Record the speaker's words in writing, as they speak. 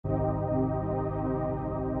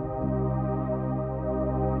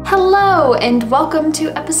Hello and welcome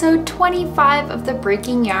to episode 25 of the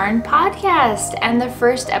Breaking Yarn podcast and the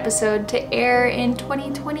first episode to air in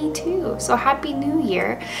 2022. So happy new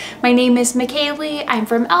year. My name is Mikaylee. I'm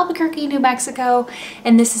from Albuquerque, New Mexico,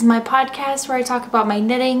 and this is my podcast where I talk about my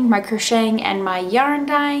knitting, my crocheting, and my yarn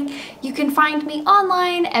dyeing. You can find me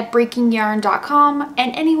online at breakingyarn.com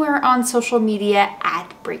and anywhere on social media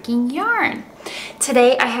at Breaking Yarn.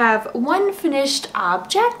 Today I have one finished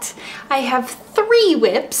object. I have 3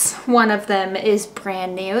 whips. One of them is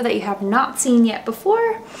brand new that you have not seen yet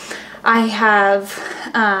before. I have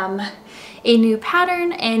a new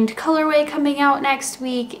pattern and colorway coming out next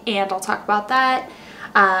week, and I'll talk about that.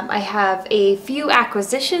 I have a few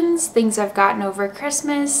acquisitions, things I've gotten over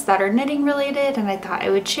Christmas that are knitting related, and I thought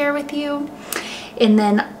I would share with you. And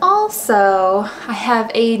then also I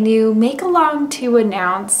have a new make along to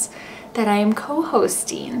announce that I am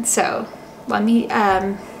co-hosting. So let me,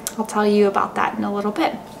 I'll tell you about that in a little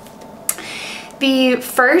bit.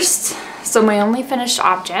 So my only finished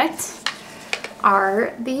object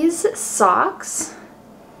are these socks.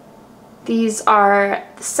 These are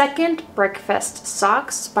the second Breakfast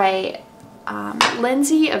socks by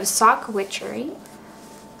Lindsay of Sock Witchery.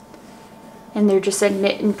 And they're just a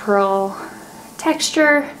knit and purl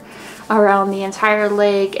texture around the entire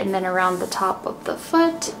leg and then around the top of the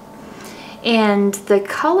foot. And the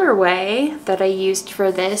colorway that I used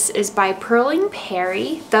for this is by Purling,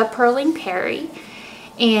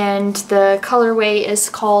 and the colorway is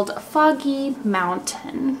called Foggy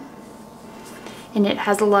Mountain. And it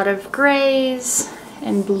has a lot of grays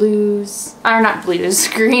and blues, or not blues,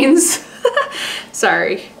 greens.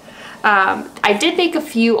 Sorry. I did make a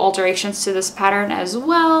few alterations to this pattern as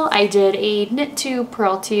well. I did a knit to,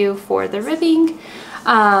 purl to for the ribbing.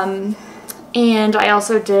 And I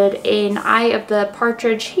also did an Eye of the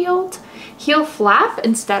Partridge heel flap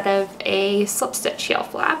instead of a slip stitch heel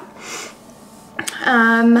flap.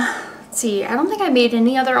 Let's see, I don't think I made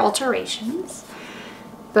any other alterations,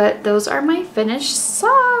 but those are my finished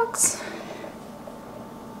socks.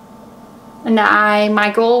 And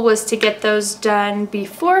my goal was to get those done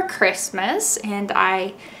before Christmas, and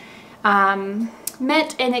I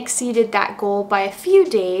met and exceeded that goal by a few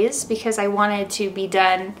days because I wanted to be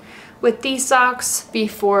done with these socks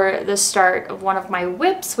before the start of one of my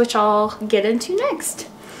whips, which I'll get into next.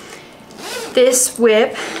 This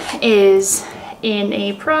whip is in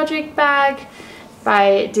a project bag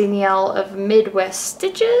by Danielle of Midwest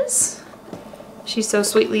Stitches. She so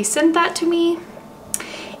sweetly sent that to me.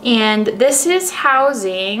 And this is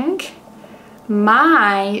housing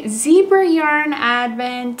my zebra yarn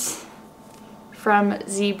advent from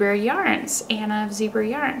Zebra Yarns, Anna of Zebra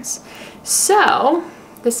Yarns. So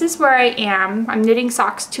this is where I am. I'm knitting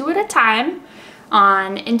socks 2 at a time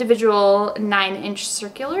on individual 9-inch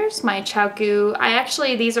circulars. My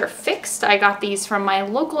Chowgu, these are fixed. I got these from my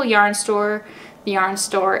local yarn store, the yarn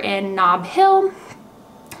store in Nob Hill.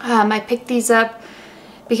 I picked these up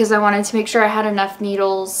because I wanted to make sure I had enough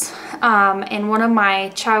needles. And one of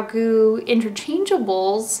my Chowgu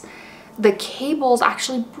interchangeables, the cables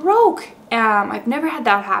actually broke. I've never had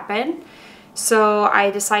that happen. So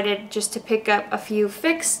I decided just to pick up a few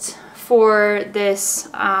fixed for this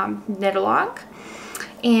knit along.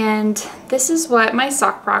 And this is what my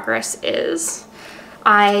sock progress is.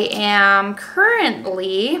 I am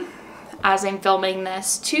currently, as I'm filming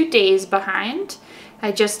this, 2 days behind.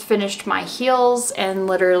 I just finished my heels and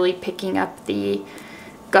literally picking up the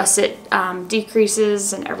gusset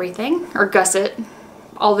decreases and everything, or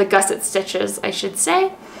all the gusset stitches, I should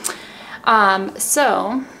say.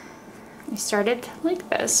 So I started like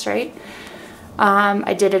this, right?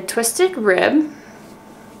 I did a twisted rib,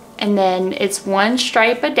 and then it's 1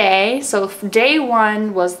 stripe a day. So day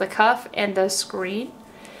 1 was the cuff and the screen,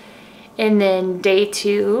 and then day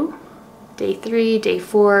 2, day 3, day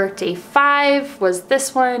 4, day 5 was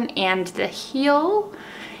this one and the heel.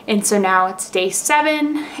 And so now it's day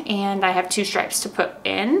 7, and I have 2 stripes to put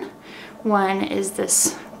in. One is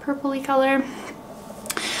this purpley color.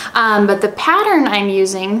 But the pattern I'm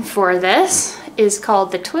using for this is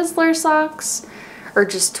called the Twizzler socks, or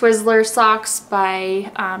just Twizzler socks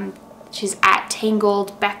by, she's at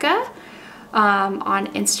Tangled Bekah on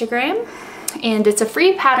Instagram. And it's a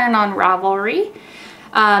free pattern on Ravelry.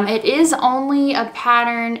 It is only a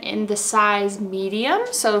pattern in the size medium,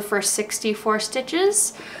 so for 64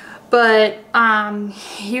 stitches, but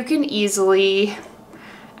you can easily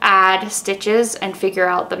add stitches and figure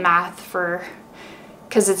out the math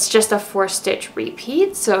because it's just a 4-stitch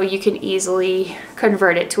repeat, so you can easily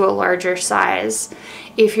convert it to a larger size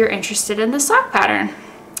if you're interested in the sock pattern.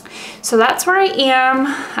 So that's where I am.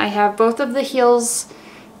 I have both of the heels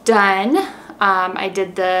done. I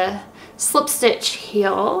did the slip stitch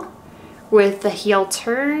heel with the heel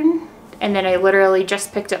turn, and then I literally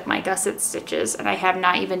just picked up my gusset stitches, and I have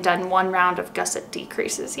not even done one round of gusset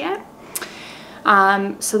decreases yet.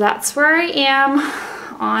 So that's where I am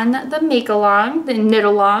on the make along, the knit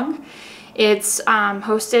along. It's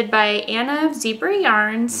hosted by Anna of Zebra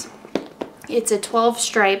Yarns. It's a 12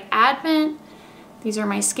 stripe advent. These are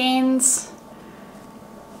my skeins.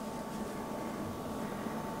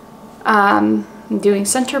 I'm doing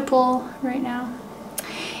center pull right now.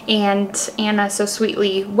 And Anna so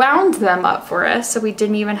sweetly wound them up for us, so we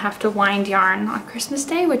didn't even have to wind yarn on Christmas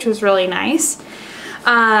Day, which was really nice.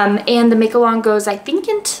 And the make along goes, I think,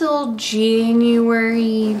 until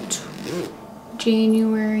January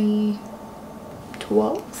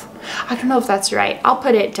 12th. I don't know if that's right. I'll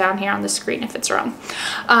put it down here on the screen if it's wrong.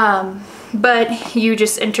 But you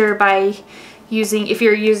just enter by using, if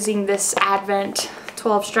you're using this Advent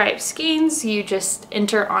 12 stripe skeins, you just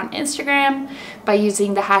enter on Instagram by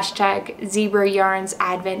using the hashtag Zebra Yarns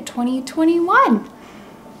Advent 2021.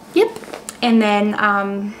 Yep. And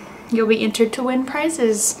then you'll be entered to win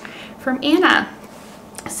prizes from Anna.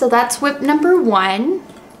 So that's whip number 1.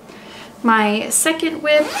 My second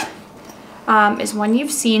whip is one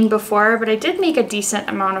you've seen before, but I did make a decent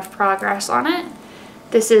amount of progress on it.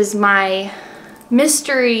 This is my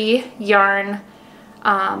mystery yarn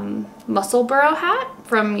Musselburgh Hat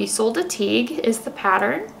from Ysolda Teague is the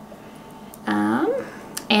pattern.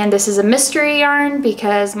 And this is a mystery yarn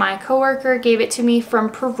because my coworker gave it to me from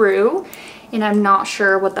Peru, and I'm not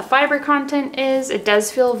sure what the fiber content is. It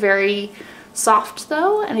does feel very soft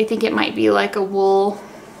though, and I think it might be like a wool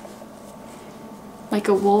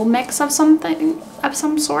mix of something of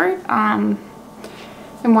some sort. I'm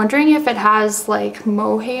wondering if it has like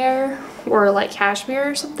mohair or like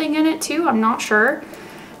cashmere or something in it too. I'm not sure,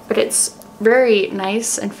 but it's very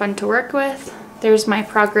nice and fun to work with. There's my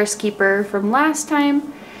progress keeper from last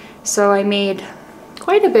time. So I made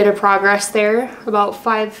quite a bit of progress there, about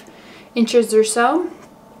 5 inches or so.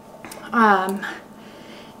 And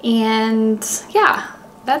yeah,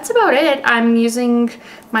 that's about it. I'm using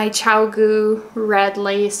my Chowgu red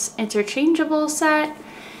lace interchangeable set,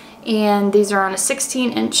 and these are on a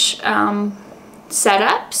 16-inch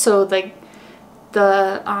setup. So the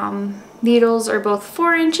needles are both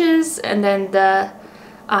 4 inches, and then the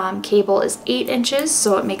cable is 8 inches,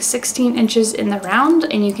 so it makes 16 inches in the round,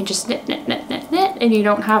 and you can just knit, knit, knit, knit, knit, and you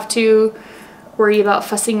don't have to worry about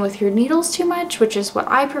fussing with your needles too much, which is what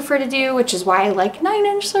I prefer to do, which is why I like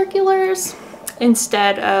 9-inch circulars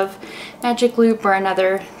instead of magic loop or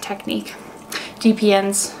another technique,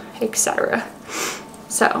 DPNs, etc.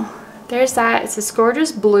 So there's that. It's this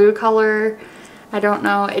gorgeous blue color. I don't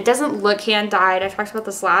know, it doesn't look hand dyed. I talked about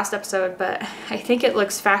this last episode, but I think it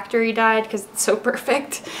looks factory dyed because it's so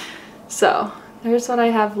perfect. So there's what I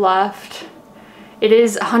have left. It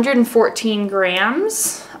is 114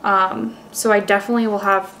 grams. So I definitely will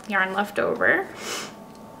have yarn left over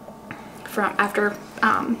from after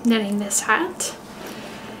knitting this hat.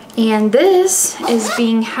 And this is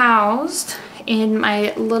being housed in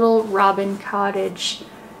my little Robin Cottage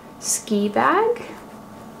ski bag,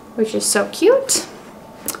 which is so cute.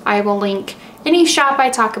 I will link any shop I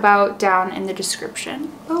talk about down in the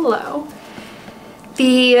description below.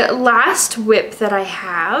 The last whip that I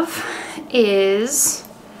have is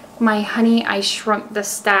my Honey I Shrunk the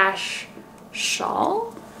Stash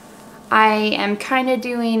shawl. I am kind of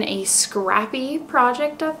doing a scrappy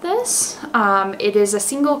project of this. It is a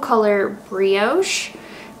single color brioche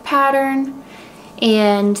pattern,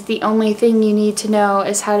 and the only thing you need to know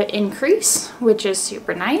is how to increase, which is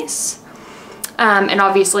super nice. And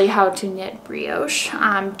obviously how to knit brioche.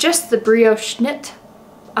 Just the brioche knit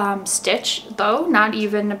stitch though, not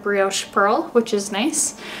even a brioche purl, which is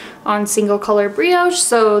nice on single color brioche.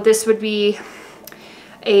 So this would be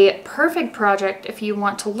a perfect project if you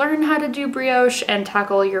want to learn how to do brioche and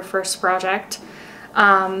tackle your first project.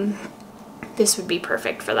 This would be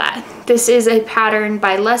perfect for that. This is a pattern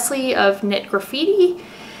by Lesley of Knit Graffiti,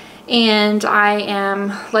 and I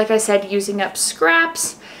am, like I said, using up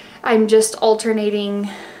scraps. I'm just alternating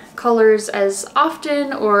colors as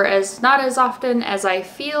often or as not as often as I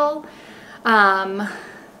feel.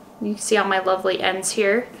 You see all my lovely ends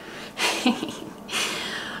here.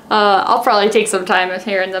 I'll probably take some time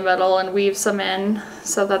here in the middle and weave some in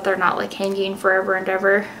so that they're not like hanging forever and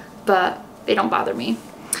ever, but they don't bother me.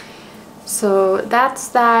 So that's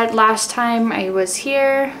that. Last time I was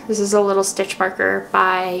here, this is a little stitch marker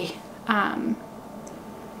by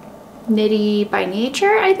Knitty by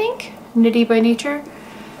Nature, I think. Knitty by Nature.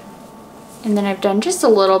 And then I've done just a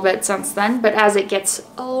little bit since then, but as it gets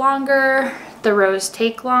longer, the rows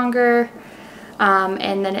take longer.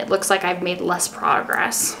 and then it looks like I've made less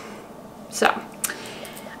progress. So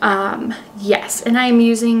yes, and I'm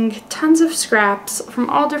using tons of scraps from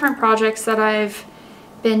all different projects that I've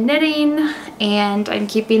been knitting, and I'm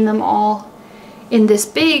keeping them all in this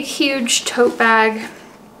big huge tote bag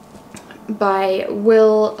by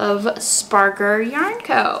Will of Spargur Yarn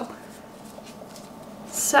Co.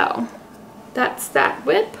 So that's that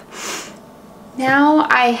whip. Now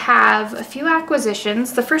I have a few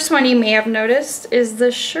acquisitions. The first one you may have noticed is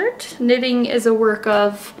this shirt. Knitting is a work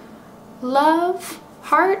of love,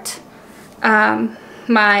 heart.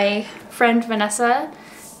 My friend Vanessa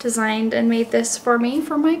designed and made this for me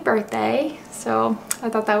for my birthday, so I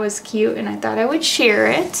thought that was cute and I thought I would share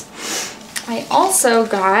it. I also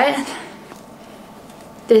got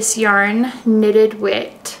this yarn, Knitted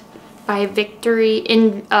Wit by Victory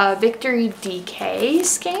in Victory DK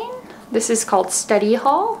skein. This is called Study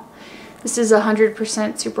Haul. This is 100%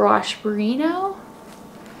 superwash merino,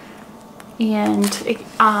 and it,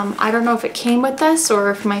 I don't know if it came with this or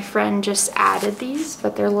if my friend just added these,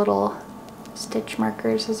 but they're little stitch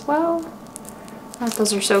markers as well.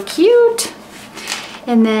 Those are so cute.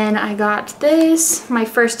 And then I got this, my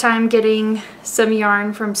first time getting some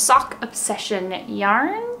yarn from Sock Obsession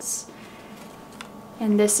Yarns.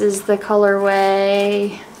 And this is the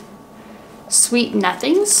colorway Sweet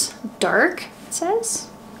Nothings Dark, it says.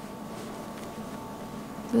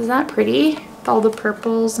 Isn't that pretty? With all the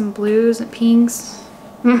purples and blues and pinks.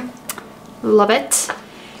 Love it.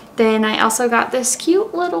 Then I also got this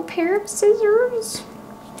cute little pair of scissors.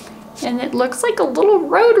 And it looks like a little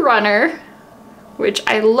Roadrunner, which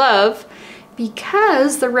I love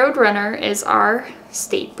because the Roadrunner is our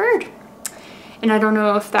state bird. And I don't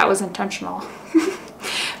know if that was intentional,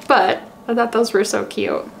 but I thought those were so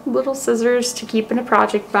cute. Little scissors to keep in a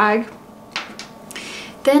project bag.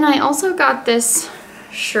 Then I also got this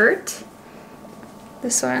shirt.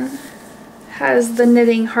 This one has the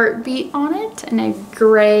knitting heartbeat on it and a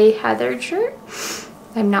gray heathered shirt.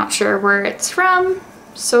 I'm not sure where it's from,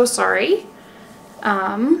 so sorry.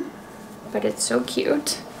 But it's so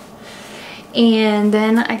cute. And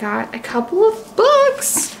then I got a couple of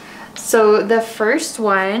books. So the first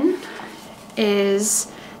one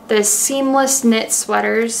is the Seamless Knit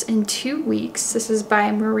Sweaters in 2 Weeks. This is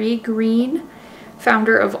by Marie Green,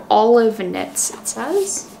 founder of Olive Knits, it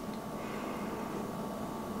says.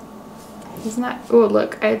 Isn't that, oh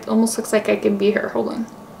look, it almost looks like I can be her, hold on.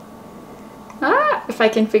 Ah, if I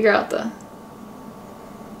can figure out the,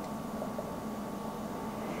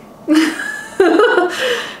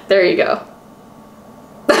 there you go.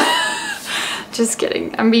 Just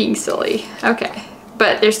kidding, I'm being silly. Okay,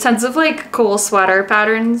 but there's tons of like cool sweater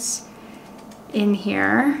patterns in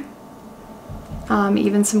here.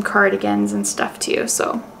 Even some cardigans and stuff too.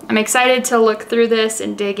 So I'm excited to look through this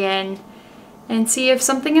and dig in and see if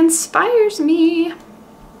something inspires me.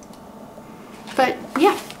 But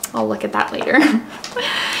yeah, I'll look at that later.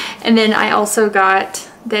 And then I also got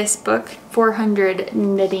this book, 400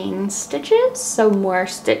 Knitting Stitches, so more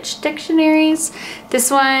stitch dictionaries.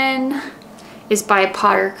 This one is by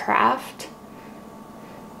Pottercraft,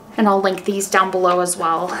 and I'll link these down below as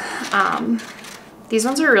well. These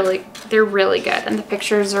ones are they're really good, and the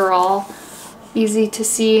pictures are all easy to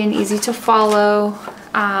see and easy to follow.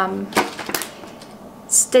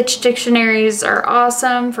 Stitch dictionaries are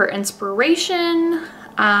awesome for inspiration,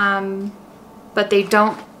 but they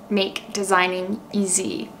don't make designing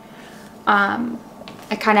easy. I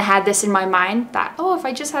kind of had this in my mind that, oh, if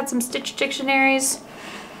I just had some stitch dictionaries,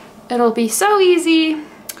 it'll be so easy.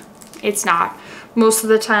 It's not. Most of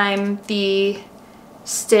the time, the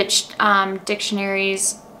stitched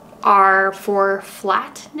dictionaries are for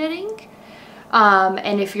flat knitting.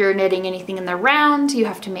 And if you're knitting anything in the round, you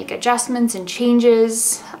have to make adjustments and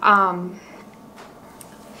changes.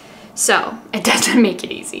 So it doesn't make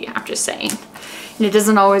it easy, I'm just saying. And it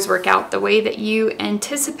doesn't always work out the way that you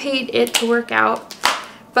anticipate it to work out.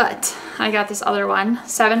 But I got this other one,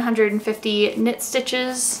 750 Knit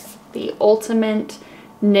Stitches, the Ultimate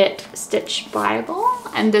Knit Stitch Bible.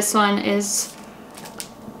 And this one is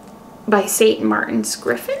by St. Martin's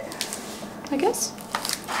Griffin, I guess.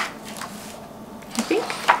 I think.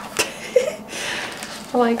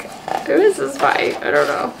 I'm like, who is this by? I don't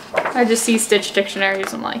know. I just see stitch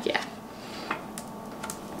dictionaries. I'm like, yeah.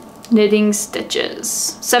 Knitting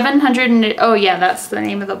Stitches. 700. Oh yeah, that's the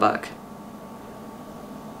name of the book.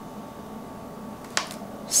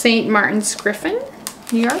 St. Martin's Griffin,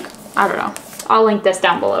 New York. I don't know. I'll link this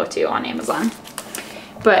down below too on Amazon.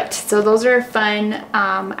 But so those are fun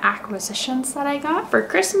acquisitions that I got for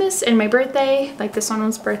Christmas and my birthday. Like this one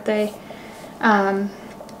was birthday. And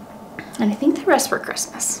I think the rest were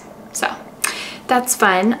Christmas. So That's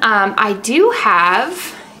fun. I do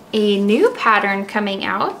have a new pattern coming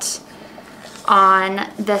out on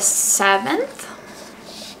the 7th,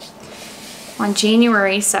 on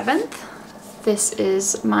January 7th. This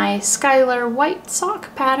is my Skylar white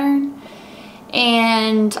sock pattern,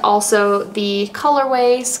 and also the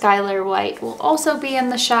colorway Skylar white will also be in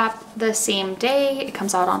the shop the same day. It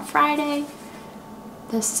comes out on Friday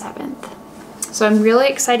the 7th. So I'm really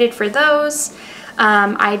excited for those.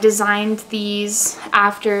 I designed these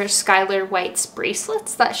after Skylar White's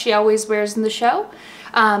bracelets that she always wears in the show.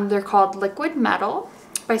 They're called Liquid Metal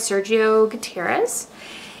by Sergio Gutierrez.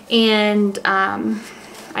 And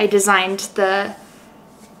I designed the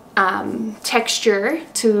texture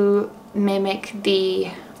to mimic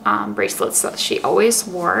the bracelets that she always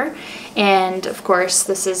wore. And of course,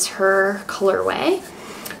 this is her colorway.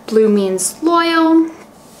 Blue means loyal,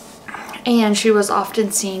 and she was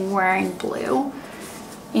often seen wearing blue.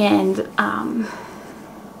 And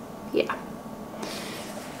yeah,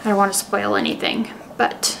 I don't want to spoil anything,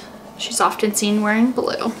 but she's often seen wearing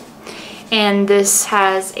blue. And this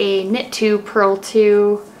has a knit 2 purl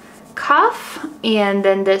 2 cuff, and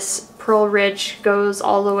then this purl ridge goes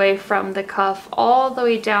all the way from the cuff all the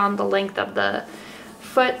way down the length of the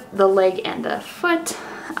foot, the leg and the foot.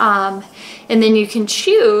 And then you can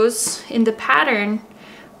choose in the pattern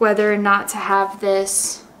whether or not to have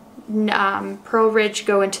this purl ridge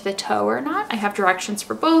go into the toe or not. I have directions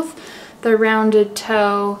for both the rounded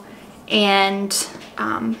toe and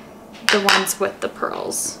the ones with the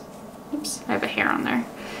pearls. Oops, I have a hair on there.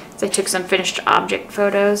 So I took some finished object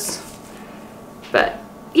photos. But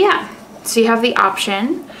yeah, so you have the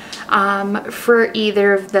option for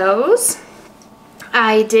either of those.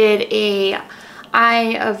 I did a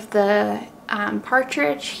Eye of the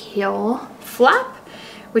Partridge heel flap,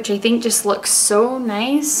 which I think just looks so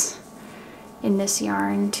nice in this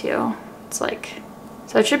yarn too. It's like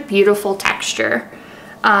such a beautiful texture,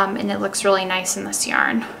 and it looks really nice in this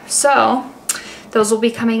yarn. So those will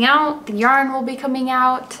be coming out. The yarn will be coming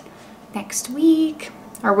out next week,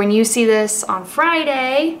 or when you see this on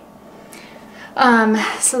Friday.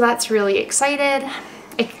 So that's really exciting,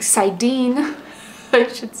 I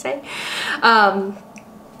should say.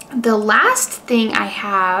 The last thing I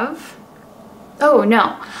have, oh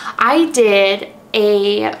no, I did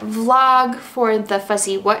a vlog for the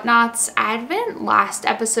Fuzzy Whatnots Advent. Last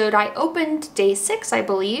episode I opened day 6, I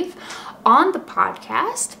believe, on the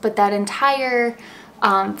podcast, but that entire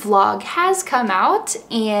vlog has come out,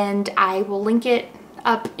 and I will link it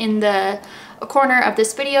up in the corner of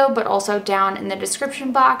this video, but also down in the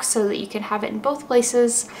description box so that you can have it in both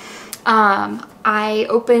places. I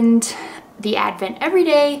opened the Advent every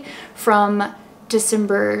day from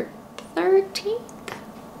December 13th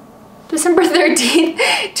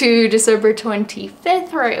to December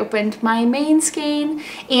 25th, where I opened my main skein,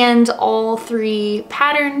 and all 3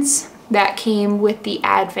 patterns that came with the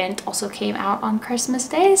Advent also came out on Christmas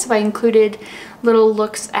Day, so I included little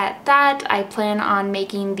looks at that. I plan on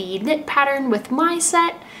making the knit pattern with my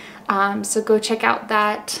set, so go check out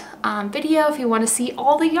that video if you want to see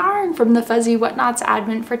all the yarn from the Fuzzy Whatnots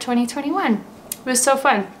Advent for 2021. It was so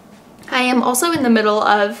fun. I am also in the middle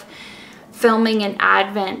of filming an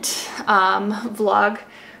Advent vlog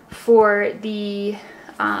for the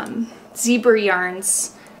Zebra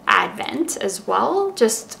Yarns Advent as well.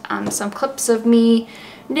 Just some clips of me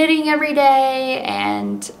knitting every day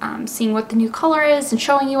and seeing what the new color is and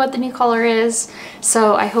showing you what the new color is.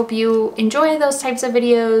 So I hope you enjoy those types of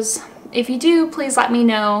videos. If you do, please let me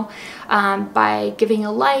know by giving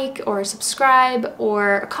a like or a subscribe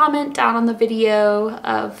or a comment down on the video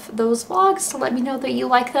of those vlogs to let me know that you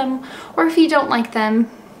like them, or if you don't like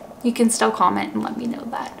them, you can still comment and let me know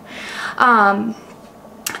that.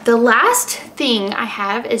 The last thing I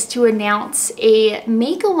have is to announce a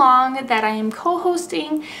make-along that I am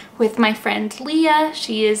co-hosting with my friend Leah.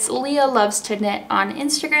 She is Leah Loves to Knit on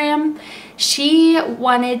Instagram. She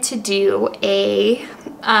wanted to do a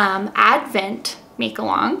Advent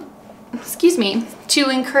make-along, excuse me, to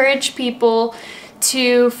encourage people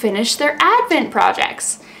to finish their Advent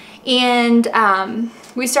projects. And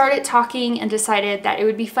we started talking and decided that it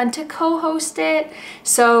would be fun to co-host it.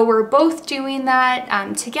 So we're both doing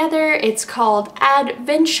that together. It's called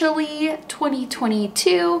Adventally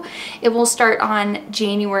 2022. It will start on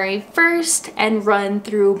January 1st and run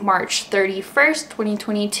through March 31st,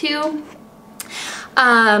 2022.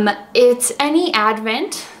 It's any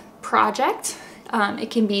Advent project.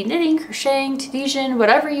 It can be knitting, crocheting, Tunisian,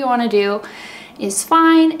 whatever you want to do is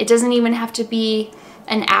fine. It doesn't even have to be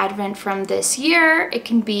an advent from this year. It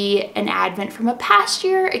can be an advent from a past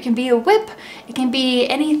year. It can be a whip. It can be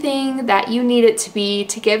anything that you need it to be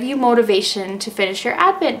to give you motivation to finish your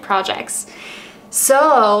advent projects.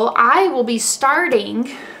 So I will be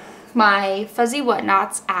starting my Fuzzy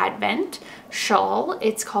Whatnots advent shawl.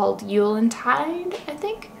 It's called Yuletide, I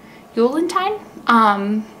think. Yuletide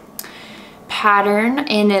pattern,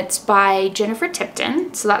 and it's by Jennifer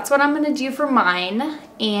Tipton. So that's what I'm gonna do for mine.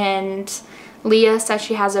 And Leah says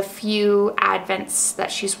she has a few advents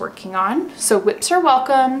that she's working on, so whips are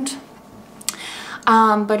welcomed.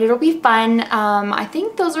 But it'll be fun. I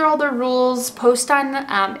think those are all the rules. Post on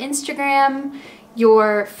Instagram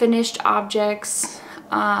your finished objects.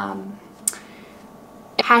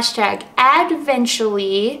 Hashtag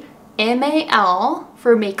Adventually MAL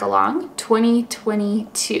for Make Along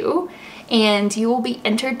 2022, and you will be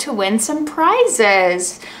entered to win some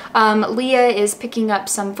prizes. Leah is picking up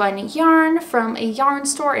some fun yarn from a yarn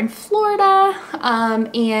store in Florida,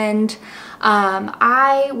 and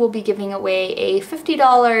I will be giving away a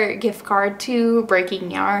 $50 gift card to Breaking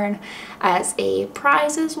Yarn as a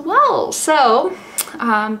prize as well. So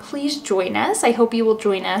please join us. I hope you will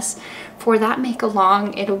join us for that make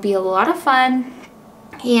along. It'll be a lot of fun,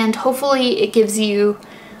 and hopefully it gives you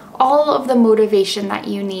all of the motivation that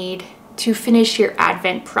you need to finish your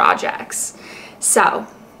advent projects. So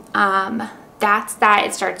that's that.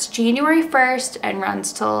 It starts January 1st and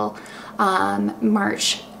runs till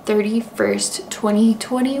March 31st,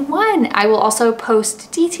 2021. I will also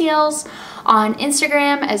post details on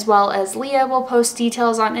Instagram, as well as Leah will post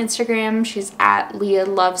details on Instagram. She's at Leah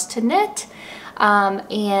Loves to Knit.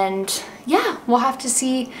 And yeah, we'll have to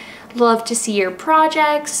see, love to see your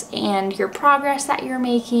projects and your progress that you're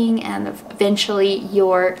making, and eventually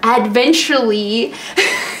your eventually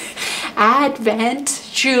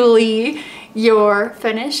your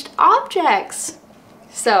finished objects.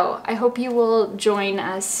 So I hope you will join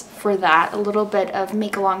us for that, a little bit of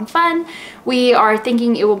make along fun. We are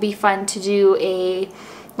thinking it will be fun to do a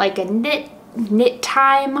knit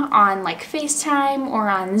time on like FaceTime or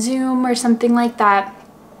on Zoom or something like that.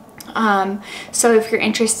 So if you're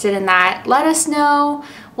interested in that, let us know.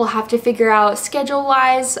 We'll have to figure out schedule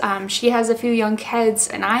wise. She has a few young kids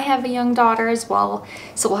and I have a young daughter as well.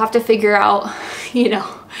 So we'll have to figure out, you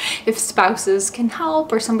know, if spouses can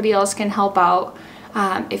help or somebody else can help out,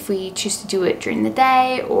 if we choose to do it during the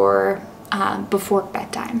day or before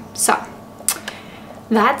bedtime. So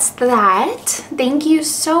that's that. Thank you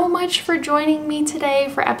so much for joining me today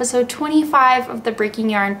for episode 25 of the Breaking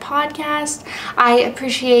Yarn podcast. I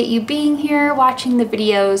appreciate you being here, watching the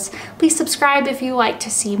videos. Please subscribe if you like to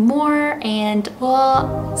see more, and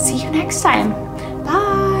we'll see you next time.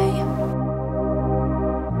 Bye.